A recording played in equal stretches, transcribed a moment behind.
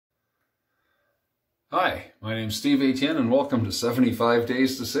Hi, my name's Steve Etienne and welcome to 75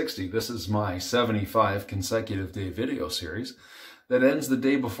 Days to 60. This is my 75 consecutive day video series that ends the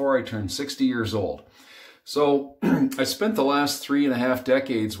day before I turn 60 years old. So I spent the last 3.5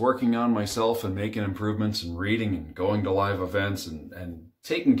 decades working on myself and making improvements and reading and going to live events and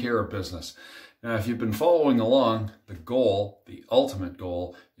taking care of business. Now, if you've been following along, the goal, the ultimate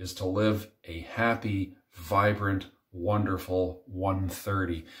goal, is to live a happy, vibrant, wonderful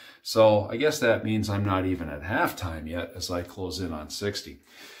 130. So I guess that means I'm not even at halftime yet as I close in on 60.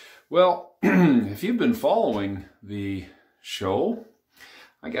 Well, if you've been following the show,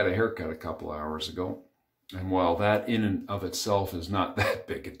 I got a haircut a couple hours ago. And while that in and of itself is not that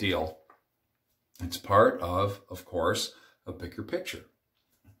big a deal, it's part of course, a bigger picture.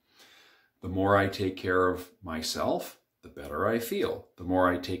 The more I take care of myself, the better I feel. The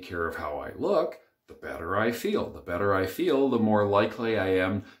more I take care of how I look, the better I feel. The better I feel, the more likely I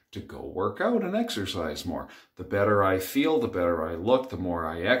am to go work out and exercise more. The better I feel, the better I look, the more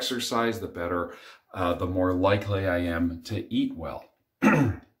I exercise, the more likely I am to eat well.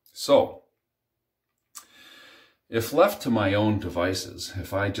 So, if left to my own devices,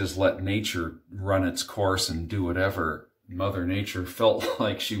 if I just let nature run its course and do whatever Mother Nature felt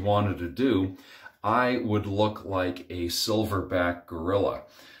like she wanted to do, I would look like a silverback gorilla.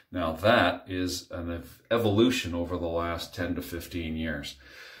 Now that is an evolution over the last 10 to 15 years.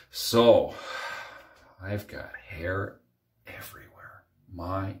 So, I've got hair everywhere.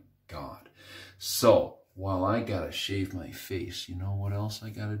 My God. So, while I gotta shave my face, you know what else I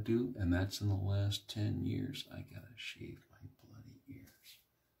gotta do? And that's in the last 10 years, I gotta shave my bloody ears.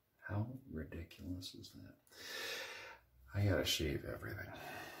 How ridiculous is that? I gotta shave everything.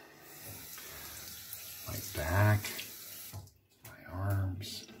 My back, my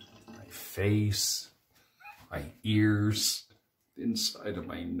arms, my face, my ears, the inside of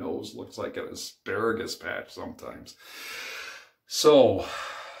my nose looks like an asparagus patch sometimes. So,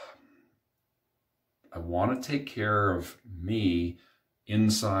 I want to take care of me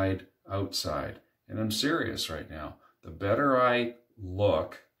inside, outside. And I'm serious right now. The better I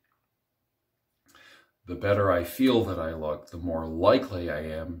look, the better I feel that I look, the more likely I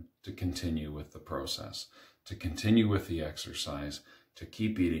am to continue with the process, to continue with the exercise, to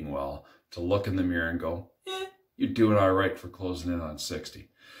keep eating well, to look in the mirror and go, you're doing all right for closing in on 60.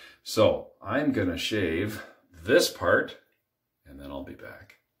 So I'm going to shave this part and then I'll be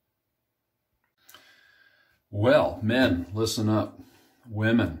back. Well, men, listen up.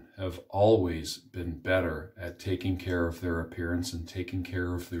 Women have always been better at taking care of their appearance and taking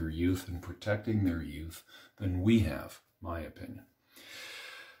care of their youth and protecting their youth than we have, my opinion.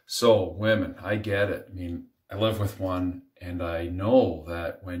 So, women, I get it. I mean, I live with one, and I know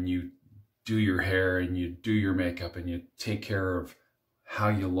that when you do your hair and you do your makeup and you take care of how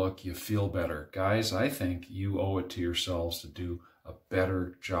you look, you feel better. Guys, I think you owe it to yourselves to do a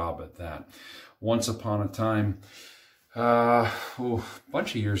better job at that. Once upon a time, a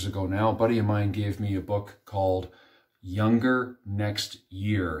bunch of years ago now, a buddy of mine gave me a book called Younger Next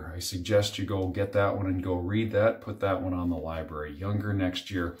Year. I suggest you go get that one and go read that. Put that one on the library, Younger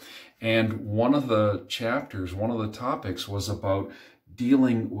Next Year. And one of the chapters, one of the topics was about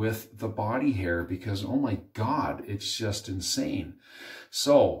dealing with the body hair because, oh my God, it's just insane.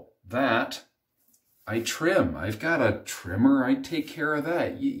 So that I trim. I've got a trimmer. I take care of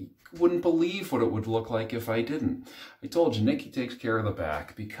that. You wouldn't believe what it would look like if I didn't. I told you, Nikki takes care of the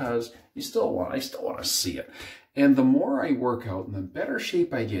back because I still want to see it. And the more I work out and the better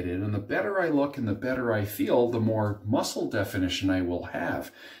shape I get in and the better I look and the better I feel, the more muscle definition I will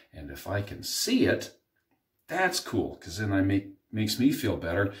have. And if I can see it, that's cool because then makes me feel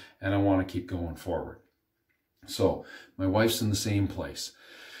better and I want to keep going forward. So my wife's in the same place.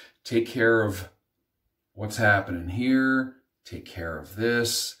 Take care of what's happening here, take care of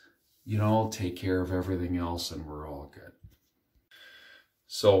this, you know, take care of everything else, and we're all good.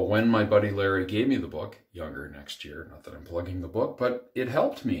 So when my buddy Larry gave me the book, Younger Next Year, not that I'm plugging the book, but it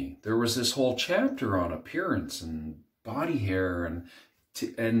helped me. There was this whole chapter on appearance and body hair, and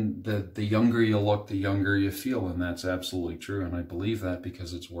the younger you look, the younger you feel, and that's absolutely true, and I believe that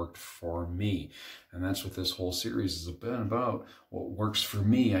because it's worked for me. And that's what this whole series has been about, what works for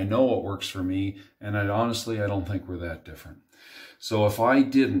me. I know what works for me, and honestly, I don't think we're that different. So if I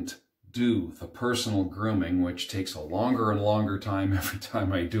didn't do the personal grooming, which takes a longer and longer time every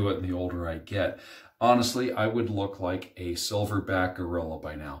time I do it and the older I get, honestly, I would look like a silverback gorilla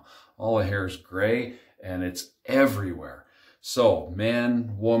by now. All the hair is gray, and it's everywhere. So,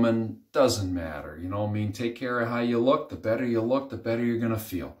 man, woman, doesn't matter. You know what I mean? Take care of how you look. The better you look, the better you're going to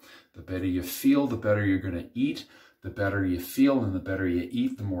feel. The better you feel, the better you're going to eat. the better you feel and the better you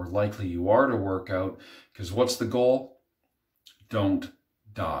eat, the more likely you are to work out. Because what's the goal? Don't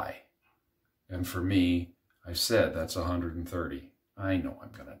die. And for me, I said that's 130. I know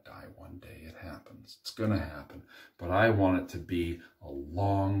I'm going to die one day. It happens. It's going to happen. But I want it to be a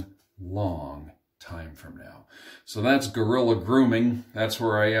long, long time from now. So that's Gorilla Grooming. That's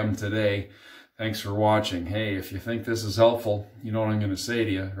where I am today. Thanks for watching. Hey, if you think this is helpful, you know what I'm going to say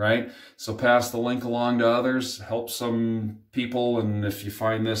to you, right? So pass the link along to others, help some people, and if you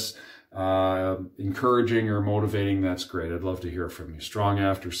find this encouraging or motivating, that's great. I'd love to hear from you.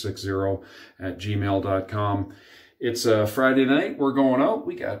 strongafter60@gmail.com. It's a Friday night. We're going out.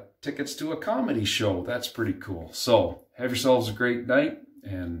 We got tickets to a comedy show. That's pretty cool. So have yourselves a great night,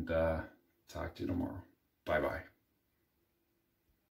 and talk to you tomorrow. Bye-bye.